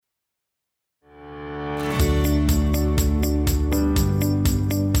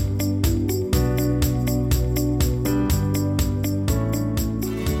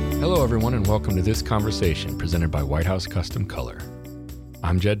everyone, and welcome to this conversation presented by White House Custom Color.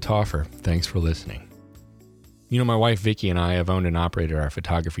 I'm Jed Toffer. Thanks for listening. You know, my wife Vicki and I have owned and operated our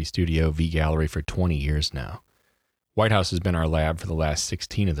photography studio, V Gallery, for 20 years now. White House has been our lab for the last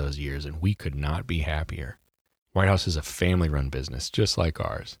 16 of those years, and we could not be happier. White House is a family-run business, just like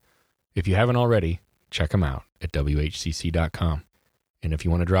ours. If you haven't already, check them out at WHCC.com. And if you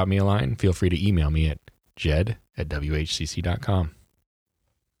want to drop me a line, feel free to email me at jed@WHCC.com.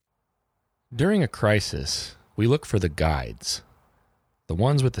 During a crisis, we look for the guides, the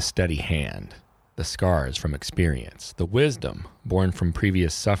ones with the steady hand, the scars from experience, the wisdom born from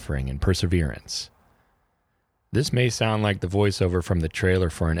previous suffering and perseverance. This may sound like the voiceover from the trailer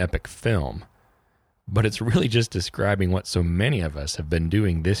for an epic film, but it's really just describing what so many of us have been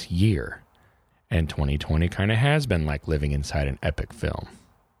doing this year. And 2020 kind of has been like living inside an epic film.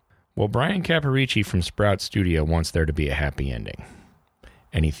 Well, Brian Caparici from Sprout Studio wants there to be a happy ending,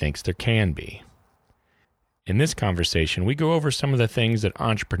 and he thinks there can be. In this conversation, we go over some of the things that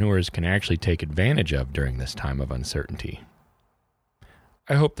entrepreneurs can actually take advantage of during this time of uncertainty.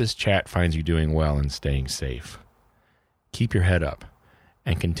 I hope this chat finds you doing well and staying safe. Keep your head up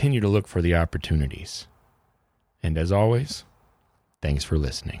and continue to look for the opportunities. And as always, thanks for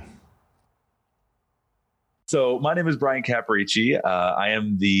listening. So my name is Brian Caparici. I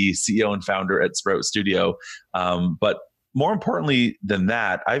am the CEO and founder at Sprout Studio. But more importantly than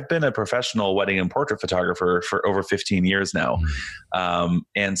that, I've been a professional wedding and portrait photographer for over 15 years now.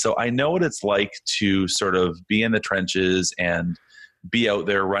 And so I know what it's like to sort of be in the trenches and be out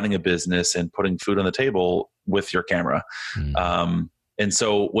there running a business and putting food on the table with your camera. And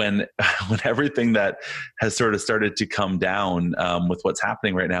so when everything that has sort of started to come down with what's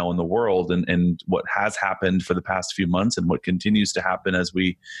happening right now in the world and what has happened for the past few months and what continues to happen as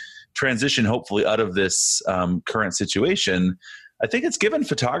we transition hopefully out of this current situation, I think it's given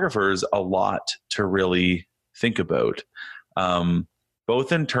photographers a lot to really think about,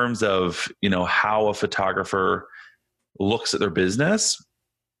 both in terms of, how a photographer looks at their business,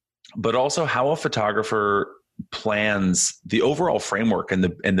 but also how a photographer plans the overall framework and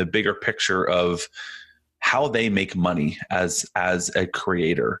the bigger picture of how they make money as a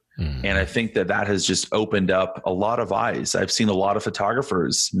creator. And I think that has just opened up a lot of eyes. I've seen a lot of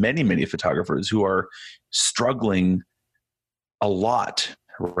photographers, many photographers who are struggling a lot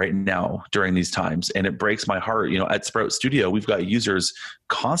right now during these times. And it breaks my heart. At Sprout Studio, we've got users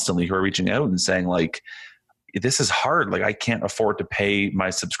constantly who are reaching out and saying like, this is hard. Like I can't afford to pay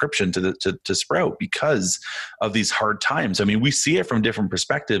my subscription to Sprout because of these hard times. I mean, we see it from different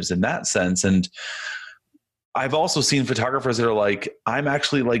perspectives in that sense. And I've also seen photographers that are like, I'm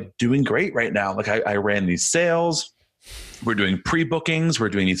actually like doing great right now. Like I ran these sales, we're doing pre-bookings, we're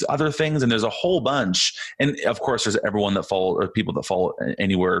doing these other things. And there's a whole bunch. And of course there's everyone that follow or people that fall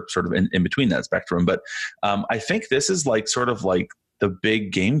anywhere sort of in between that spectrum. But I think this is like sort of like the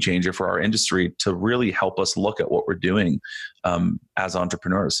big game changer for our industry to really help us look at what we're doing as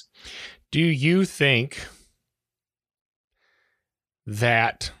entrepreneurs. Do you think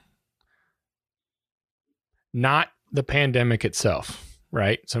that not the pandemic itself,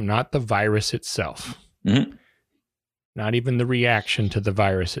 right? So not the virus itself, not even the reaction to the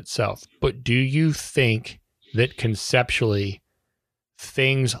virus itself, but do you think that conceptually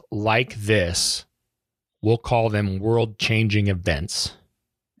things like this, we'll call them world-changing events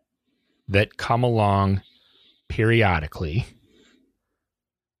that come along periodically,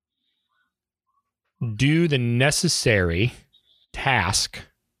 do the necessary task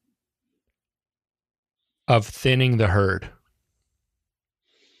of thinning the herd?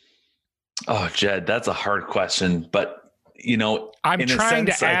 Oh, Jed, that's a hard question, but I'm trying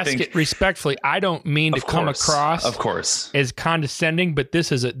to ask it respectfully. I don't mean to come across, of course, as condescending, but this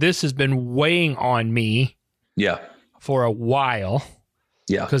has been weighing on me, for a while,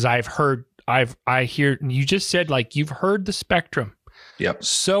 because I hear you just said like you've heard the spectrum,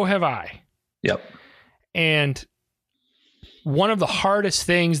 so have I, and one of the hardest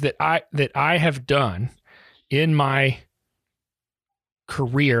things that I have done in my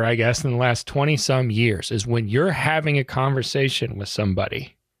career, I guess, in the last 20 some years is when you're having a conversation with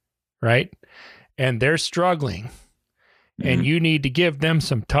somebody, right? And they're struggling and you need to give them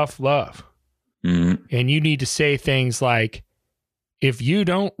some tough love. And you need to say things like, if you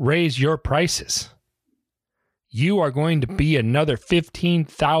don't raise your prices, you are going to be another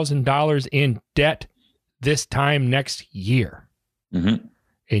 $15,000 in debt this time next year. And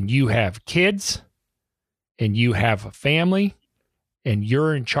you have kids and you have a family and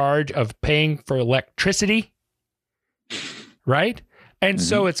you're in charge of paying for electricity, right? And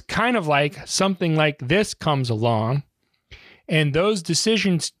so it's kind of like something like this comes along and those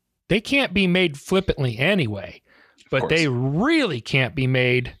decisions they can't be made flippantly anyway, but they really can't be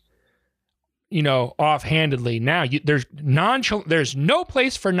made, offhandedly now. There's no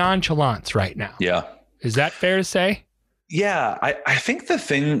place for nonchalance right now. Yeah. Is that fair to say? Yeah, I think the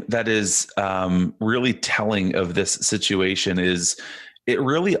thing that is really telling of this situation is it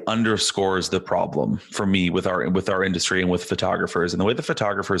really underscores the problem for me with our industry and with photographers and the way the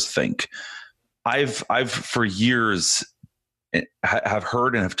photographers think. I've for years have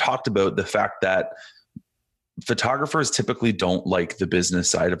heard and have talked about the fact that photographers typically don't like the business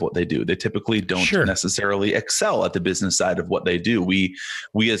side of what they do. They typically don't necessarily excel at the business side of what they do. We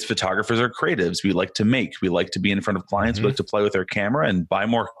as photographers are creatives. We like to make, we like to be in front of clients. We like to play with our camera and buy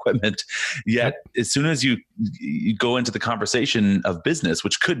more equipment. Yet as soon as you go into the conversation of business,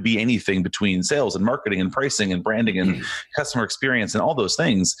 which could be anything between sales and marketing and pricing and branding and customer experience and all those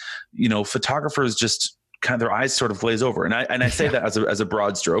things, photographers just kind of their eyes sort of glaze over. And I say that as a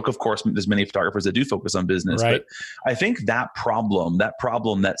broad stroke. Of course, there's many photographers that do focus on business, but I think that problem that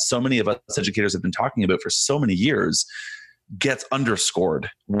so many of us educators have been talking about for so many years gets underscored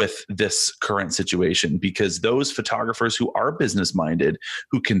with this current situation, because those photographers who are business minded,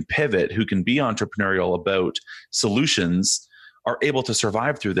 who can pivot, who can be entrepreneurial about solutions, are able to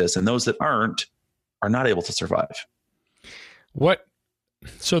survive through this. And those that aren't are not able to survive.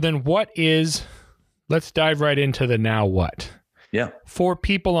 Let's dive right into the now what. Yeah. For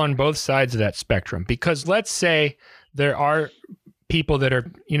people on both sides of that spectrum, because let's say there are people that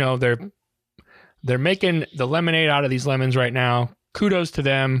are, they're making the lemonade out of these lemons right now. Kudos to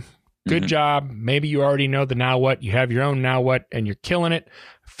them. Good job. Maybe you already know the now what. You have your own now what and you're killing it.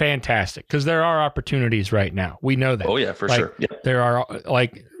 Fantastic. Because there are opportunities right now. We know that. Oh yeah, for sure. Yeah. There are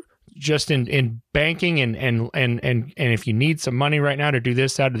just in banking and if you need some money right now to do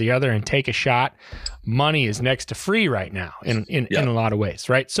this, that, or the other and take a shot, money is next to free right now in a lot of ways,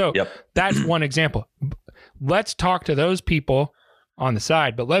 right? So that's one example. Let's talk to those people on the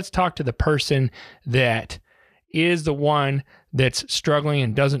side, but let's talk to the person that is the one that's struggling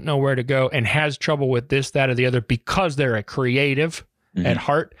and doesn't know where to go and has trouble with this, that, or the other because they're a creative at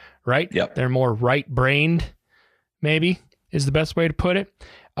heart, right? Yep. They're more right-brained, maybe is the best way to put it.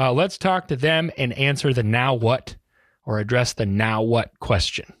 Let's talk to them and answer the now what, or address the now what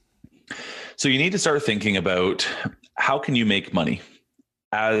question. So you need to start thinking about how can you make money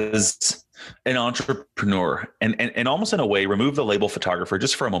as an entrepreneur, and almost in a way, remove the label photographer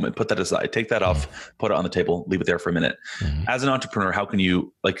just for a moment, put that aside, take that off, put it on the table, leave it there for a minute. As an entrepreneur, how can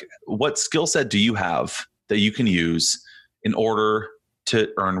you, what skill set do you have that you can use in order to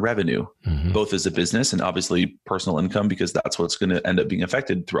earn revenue, both as a business and obviously personal income, because that's what's going to end up being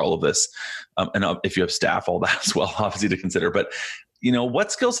affected through all of this. And if you have staff, all that as well, obviously to consider. But,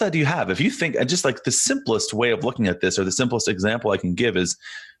 what skill set do you have? If you think, just like the simplest way of looking at this, or the simplest example I can give, is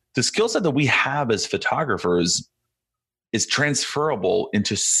the skill set that we have as photographers is transferable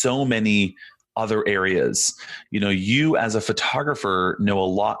into so many other areas. You as a photographer know a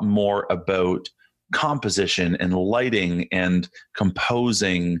lot more about composition and lighting and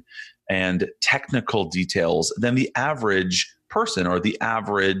composing and technical details than the average person or the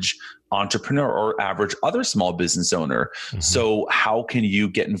average entrepreneur or average other small business owner. So how can you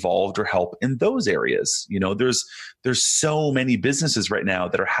get involved or help in those areas? There's so many businesses right now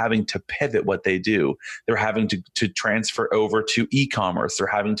that are having to pivot what they do. They're having to transfer over to e-commerce. They're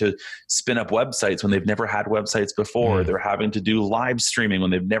having to spin up websites when they've never had websites before. They're having to do live streaming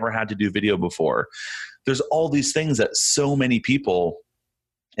when they've never had to do video before. There's all these things that so many people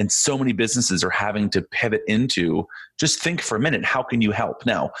and so many businesses are having to pivot into. Just think for a minute, how can you help?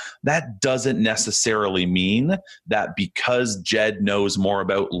 Now, that doesn't necessarily mean that because Jed knows more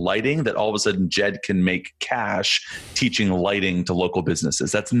about lighting, that all of a sudden Jed can make cash teaching lighting to local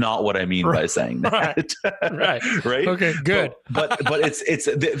businesses. That's not what I mean by saying that. Right. Okay, good. But it's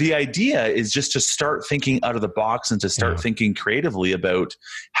the idea is just to start thinking out of the box and to start thinking creatively about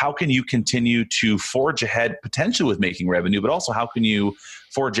how can you continue to forge ahead potentially with making revenue, but also how can you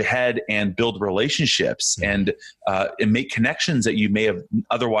forge ahead and build relationships and make connections that you may have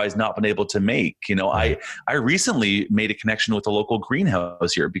otherwise not been able to make. I recently made a connection with a local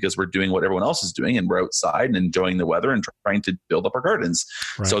greenhouse here because we're doing what everyone else is doing and we're outside and enjoying the weather and trying to build up our gardens.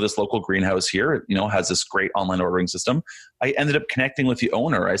 So this local greenhouse here, has this great online ordering system. I ended up connecting with the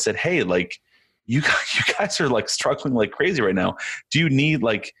owner. I said, hey, you guys are struggling like crazy right now. Do you need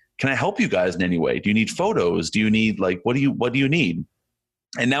can I help you guys in any way? Do you need photos? Do you need what do you need?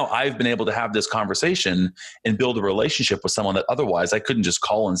 And now I've been able to have this conversation and build a relationship with someone that otherwise I couldn't just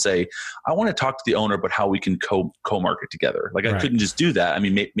call and say, I want to talk to the owner, but how we can co-market together. I couldn't just do that. I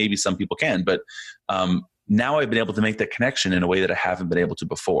mean, maybe some people can, but now I've been able to make that connection in a way that I haven't been able to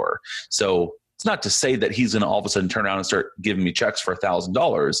before. So it's not to say that he's going to all of a sudden turn around and start giving me checks for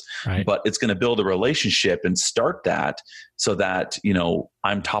 $1,000, Right. but it's going to build a relationship and start that so that,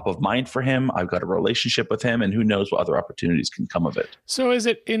 I'm top of mind for him. I've got a relationship with him, and who knows what other opportunities can come of it. So is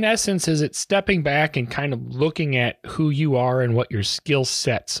it stepping back and kind of looking at who you are and what your skill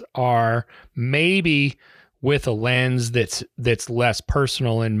sets are, maybe with a lens that's less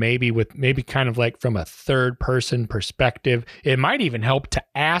personal, and maybe kind of like from a third person perspective? It might even help to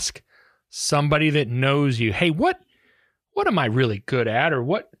ask somebody that knows you, hey, what am I really good at? Or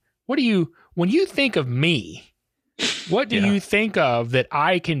what do you, when you think of me, what do you think of that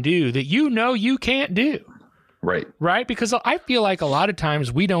I can do that you can't do? Right. Right? Because I feel like a lot of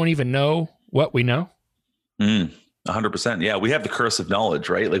times we don't even know what we know. 100%. Yeah. We have the curse of knowledge,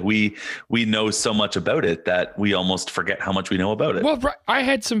 right? Like we know so much about it that we almost forget how much we know about it. Well, I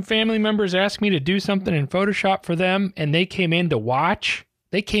had some family members ask me to do something in Photoshop for them, and they came in to watch.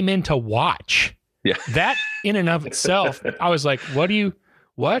 Yeah. That in and of itself, I was like,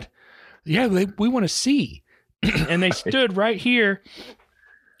 what? Yeah, we want to see. And they stood right here.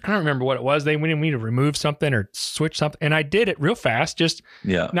 I don't remember what it was. They wanted me to remove something or switch something. And I did it real fast, just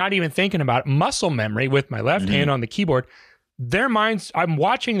not even thinking about it. Muscle memory with my left hand on the keyboard. Their minds, I'm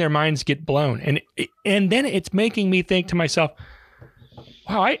watching their minds get blown. And then it's making me think to myself,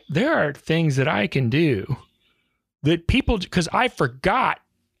 wow, there are things that I can do that people, because I forgot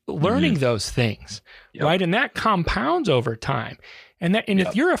learning those things, right? And that compounds over time. And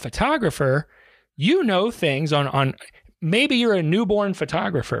if you're a photographer, you know things on maybe you're a newborn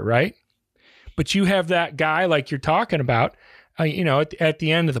photographer, right? But you have that guy like you're talking about, at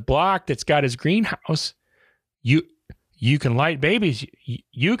the end of the block that's got his greenhouse. You can light babies.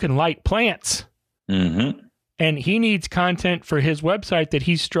 You can light plants. Mm-hmm. And he needs content for his website that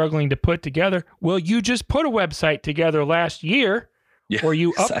he's struggling to put together. Well, you just put a website together last year, or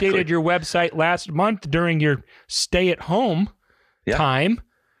you updated your website last month during your stay at home time.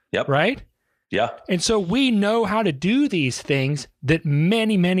 Yep. Right? Yeah. And so we know how to do these things that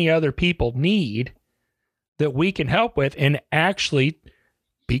many, many other people need that we can help with and actually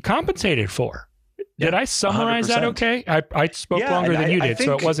be compensated for. Did I summarize 100%. That okay? I spoke longer than you did,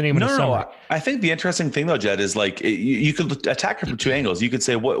 so it wasn't even a summary. No. I think the interesting thing though, Jed, is like you could attack it from two angles. You could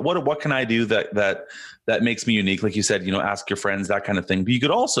say, what can I do that makes me unique? Like you said, ask your friends, that kind of thing. But you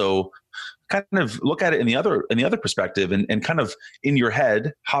could also kind of look at it in the other perspective and kind of in your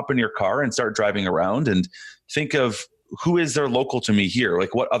head, hop in your car and start driving around and think of who is there local to me here?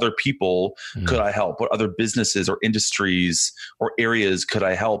 Like what other people could I help? What other businesses or industries or areas could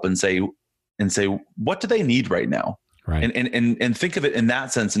I help and say, what do they need right now? Right. And think of it in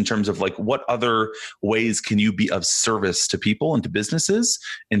that sense, in terms of like, what other ways can you be of service to people and to businesses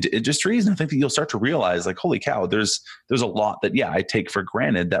and to industries? And I think that you'll start to realize like, holy cow, there's a lot that, I take for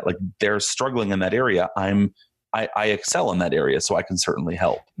granted that like they're struggling in that area. I excel in that area, so I can certainly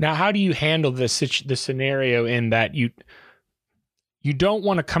help. Now, how do you handle the scenario in that you don't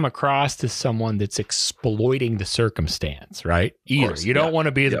want to come across as someone that's exploiting the circumstance, right? Either. You don't want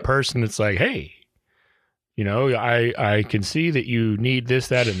to be the person that's like, hey, I can see that you need this,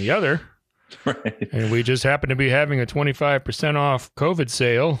 that, and the other. Right. And we just happen to be having a 25% off COVID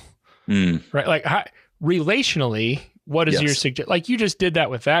sale. Right. Like relationally, what is your suggestion? Like you just did that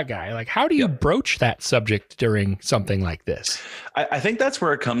with that guy. Like, how do you broach that subject during something like this? I think that's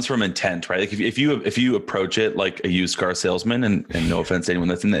where it comes from intent, right? Like if you approach it like a used car salesman, and no offense to anyone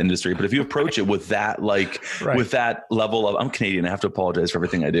that's in the industry, but if you approach it with that, like with that level of, I'm Canadian, I have to apologize for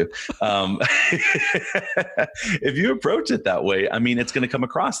everything I do. If you approach it that way, I mean, it's going to come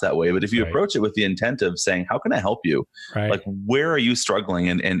across that way. But if you approach it with the intent of saying, how can I help you? Like, where are you struggling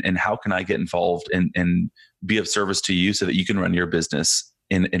and how can I get involved and be of service to you so that you can run your business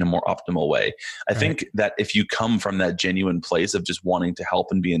in a more optimal way. I think that if you come from that genuine place of just wanting to help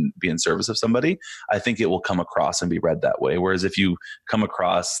and be in service of somebody, I think it will come across and be read that way. Whereas if you come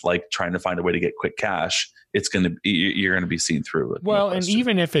across like trying to find a way to get quick cash, you're going to be seen through it. Well, and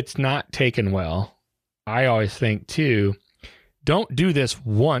even if it's not taken well, I always think too, don't do this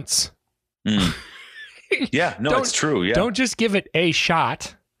once. Yeah, no, it's true. Yeah. Don't just give it a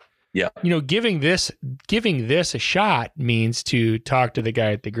shot. Yeah. Giving this a shot means to talk to the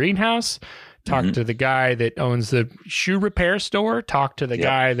guy at the greenhouse, talk to the guy that owns the shoe repair store, talk to the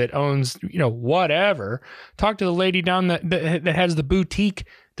guy that owns, whatever, talk to the lady down that has the boutique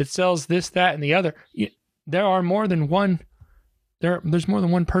that sells this, that, and the other. There are more than one. There's more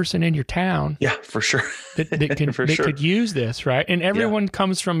than one person in your town. Yeah, for sure. that could use this, right? And everyone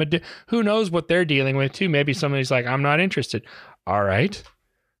comes from who knows what they're dealing with too. Maybe somebody's like, I'm not interested. All right.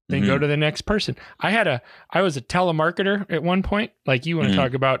 then go to the next person. I was a telemarketer at one point. Like you want to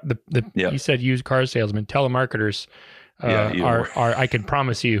talk about you said used car salesman, telemarketers are I can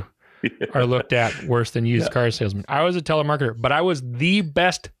promise you are looked at worse than used car salesmen. I was a telemarketer, but I was the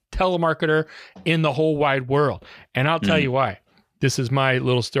best telemarketer in the whole wide world. And I'll tell you why. This is my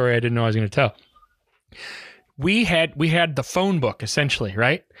little story I didn't know I was going to tell. We had the phone book essentially,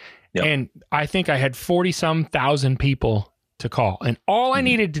 right? Yep. And I think I had 40-some thousand people to call. And all I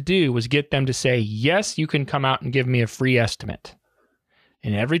needed to do was get them to say, yes, you can come out and give me a free estimate.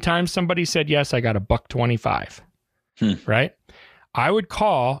 And every time somebody said yes, I got $125, right? I would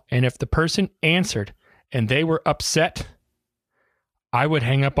call, and if the person answered and they were upset, I would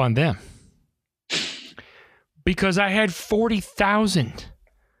hang up on them. Because I had 40,000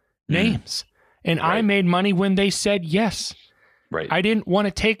 names. And I made money when they said yes. Right. I didn't want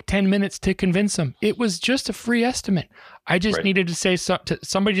to take 10 minutes to convince them. It was just a free estimate. I just needed to say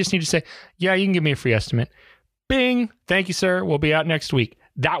somebody just needed to say, yeah, you can give me a free estimate. Bing. Thank you, sir. We'll be out next week.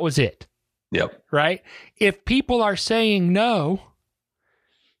 That was it. Yep. Right? If people are saying no,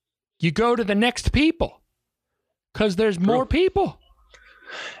 you go to the next people because there's more people.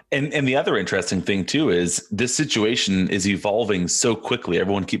 And the other interesting thing too is this situation is evolving so quickly.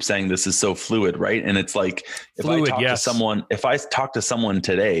 Everyone keeps saying this is so fluid, right? And it's like if I talk to someone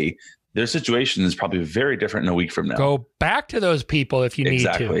today, their situation is probably very different in a week from now. Go back to those people if you need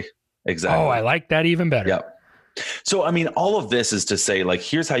to. Exactly. Oh, I like that even better. Yep. So I mean, all of this is to say, like,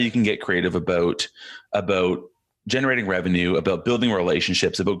 here's how you can get creative about generating revenue, about building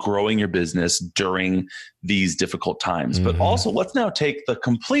relationships, about growing your business during these difficult times. But also, let's now take the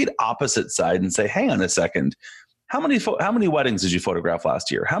complete opposite side and say, hang on a second. How many weddings did you photograph last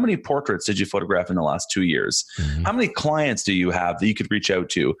year? How many portraits did you photograph in the last 2 years? How many clients do you have that you could reach out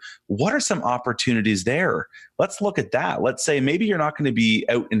to? What are some opportunities there? Let's look at that. Let's say maybe you're not going to be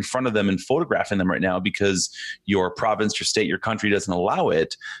out in front of them and photographing them right now because your province, your state, your country doesn't allow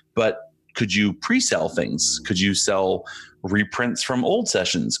it. But could you pre-sell things? Could you sell reprints from old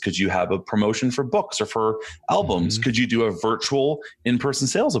sessions? Could you have a promotion for books or for albums? Could you do a virtual in-person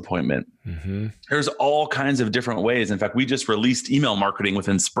sales appointment? There's all kinds of different ways. In fact, we just released email marketing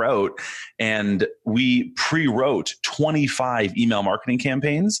within Sprout, and we pre-wrote 25 email marketing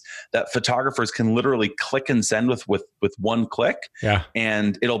campaigns that photographers can literally click and send with one click. Yeah.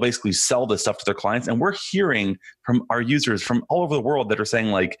 And it'll basically sell this stuff to their clients. And we're hearing from our users from all over the world that are saying,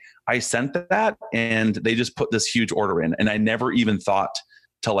 like, I sent that and they just put this huge order in. And I never even thought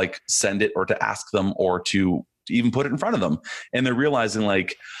to like send it or to ask them or to even put it in front of them. And they're realizing,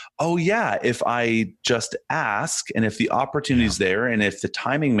 like, oh yeah, if I just ask and if the opportunity's there and if the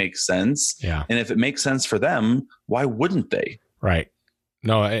timing makes sense and if it makes sense for them, why wouldn't they? Right.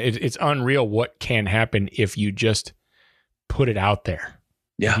 No, it's unreal what can happen if you just put it out there.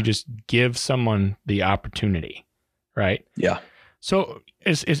 Yeah. You just give someone the opportunity. Right. Yeah. So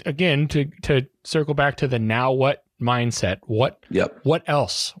is again, to circle back to the now what mindset, what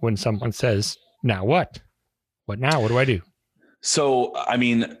else when someone says, now what? What now? What do I do? So, I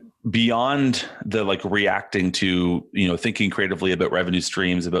mean, beyond the like reacting to, thinking creatively about revenue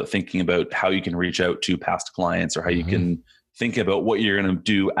streams, about thinking about how you can reach out to past clients or how you can think about what you're going to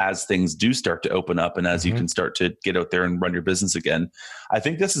do as things do start to open up and as you can start to get out there and run your business again. I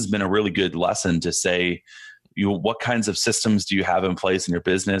think this has been a really good lesson to say, what kinds of systems do you have in place in your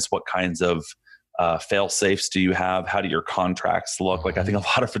business? What kinds of fail safes do you have? How do your contracts look? Like, I think a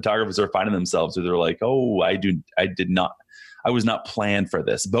lot of photographers are finding themselves where they're like, oh, I was not planned for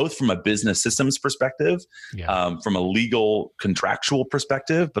this, both from a business systems perspective, from a legal contractual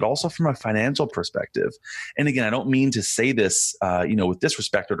perspective, but also from a financial perspective. And again, I don't mean to say this, with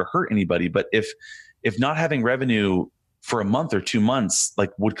disrespect or to hurt anybody, but if not having revenue for a month or 2 months,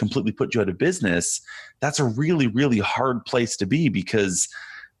 like, would completely put you out of business, that's a really, really hard place to be, because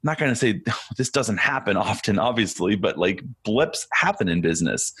I'm not going to say this doesn't happen often, obviously, but like blips happen in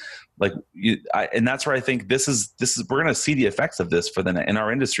business. Like, and that's where I think this is, we're going to see the effects of this in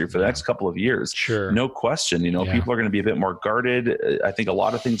our industry for the next couple of years. Sure. No question. People are going to be a bit more guarded. I think a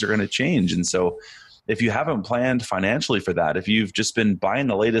lot of things are going to change. And so if you haven't planned financially for that, if you've just been buying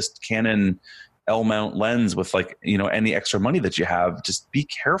the latest Canon L-mount lens with any extra money that you have, just be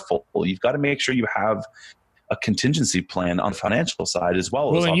careful. You've got to make sure you have a contingency plan on the financial side as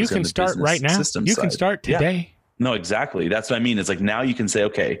well. Well, and you can start right now. You can start today. Yeah. No, exactly. That's what I mean. It's like, now you can say,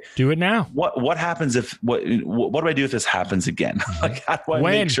 okay, do it now. What happens if what do I do if this happens again? Like, how do I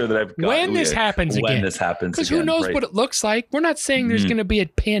make sure that I've got when this happens again? Because who knows what it looks like? We're not saying there's going to be a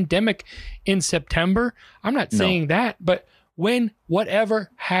pandemic in September. I'm not saying that, but when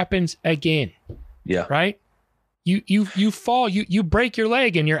whatever happens again. Yeah. Right? You fall, you break your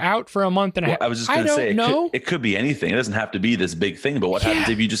leg and you're out for a month and a half. I was just going to say, it could be anything. It doesn't have to be this big thing, but what happens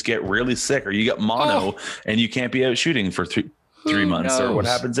if you just get really sick or you get mono and you can't be out shooting for three months or what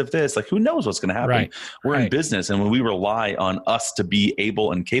happens if this, like, who knows what's going to happen? Right. We're in business. And when we rely on us to be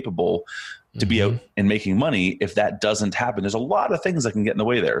able and capable to be out and making money, if that doesn't happen, there's a lot of things that can get in the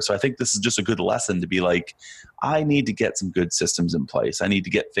way there. So I think this is just a good lesson to be like, I need to get some good systems in place. I need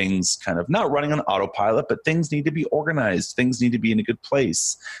to get things kind of not running on autopilot, but things need to be organized. Things need to be in a good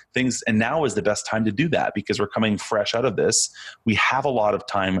place. And now is the best time to do that because we're coming fresh out of this. We have a lot of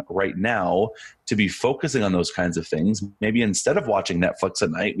time right now to be focusing on those kinds of things. Maybe instead of watching Netflix at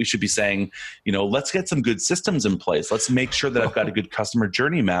night, we should be saying, let's get some good systems in place. Let's make sure that I've got a good customer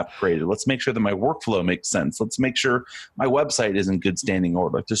journey map created. Let's make sure that my workflow makes sense. Let's make sure my website is in good standing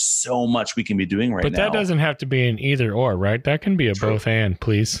order. Like, there's so much we can be doing right now. But that doesn't have to be an either or, right? That can be a both and,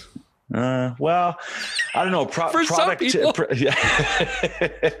 please. Well, I don't know. For some people.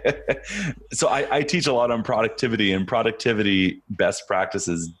 So I teach a lot on productivity, and productivity best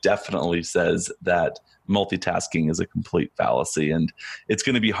practices definitely says that multitasking is a complete fallacy, and it's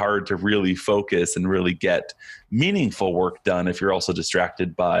going to be hard to really focus and really get meaningful work done if you're also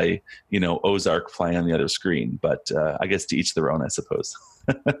distracted by, Ozark playing on the other screen. But I guess to each their own, I suppose.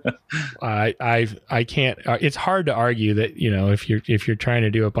 I can't. It's hard to argue that if you're trying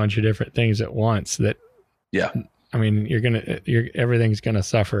to do a bunch of different things at once, that I mean everything's gonna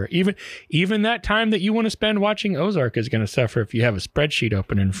suffer. Even that time that you want to spend watching Ozark is gonna suffer if you have a spreadsheet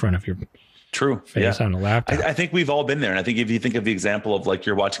open in front of your face on a laptop. I think we've all been there. And I think if you think of the example of like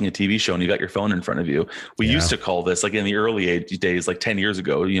you're watching a TV show and you got your phone in front of you, we used to call this, like in the early days, like 10 years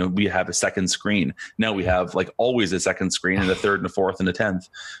ago, we have a second screen. Now we have like always a second screen and a third and a fourth and a 10th.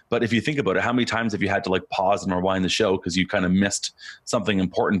 But if you think about it, how many times have you had to like pause and rewind the show because you kind of missed something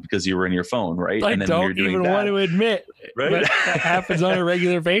important because you were in your phone, right? I don't even want to admit, right? But that happens on a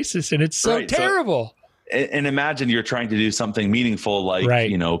regular basis and it's so terrible. And imagine you're trying to do something meaningful, like,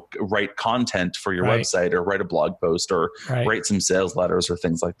 write content for your website or write a blog post or write some sales letters or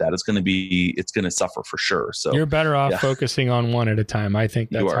things like that. It's going to suffer for sure. So you're better off focusing on one at a time. I think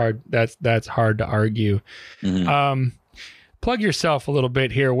that's hard. That's hard to argue. Mm-hmm. Plug yourself a little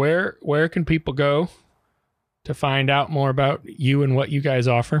bit here. Where can people go to find out more about you and what you guys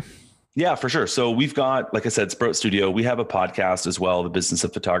offer? Yeah, for sure. So we've got, like I said, Sprout Studio. We have a podcast as well, The Business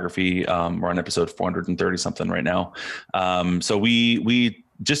of Photography. We're on episode 430 something right now. So we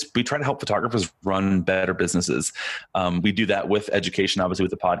try to help photographers run better businesses. We do that with education, obviously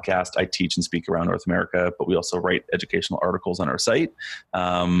with the podcast. I teach and speak around North America, but we also write educational articles on our site.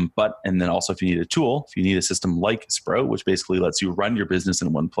 And then also if you need a tool, if you need a system like Sprout, which basically lets you run your business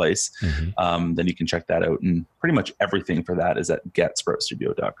in one place, then you can check that out. And pretty much everything for that is at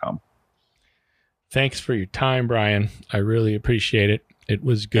getsproutstudio.com. Thanks for your time, Brian. I really appreciate it. It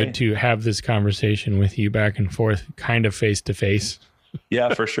was good to have this conversation with you back and forth, kind of face to face.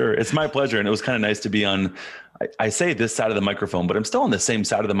 Yeah, for sure. It's my pleasure. And it was kind of nice to be on, I say this side of the microphone, but I'm still on the same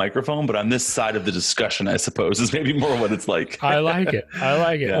side of the microphone, but on this side of the discussion, I suppose, is maybe more what it's like. I like it.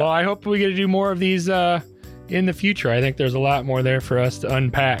 Yeah. Well, I hope we get to do more of these in the future. I think there's a lot more there for us to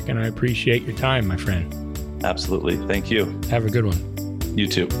unpack, and I appreciate your time, my friend. Absolutely. Thank you. Have a good one. You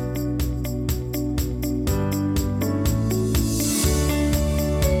too.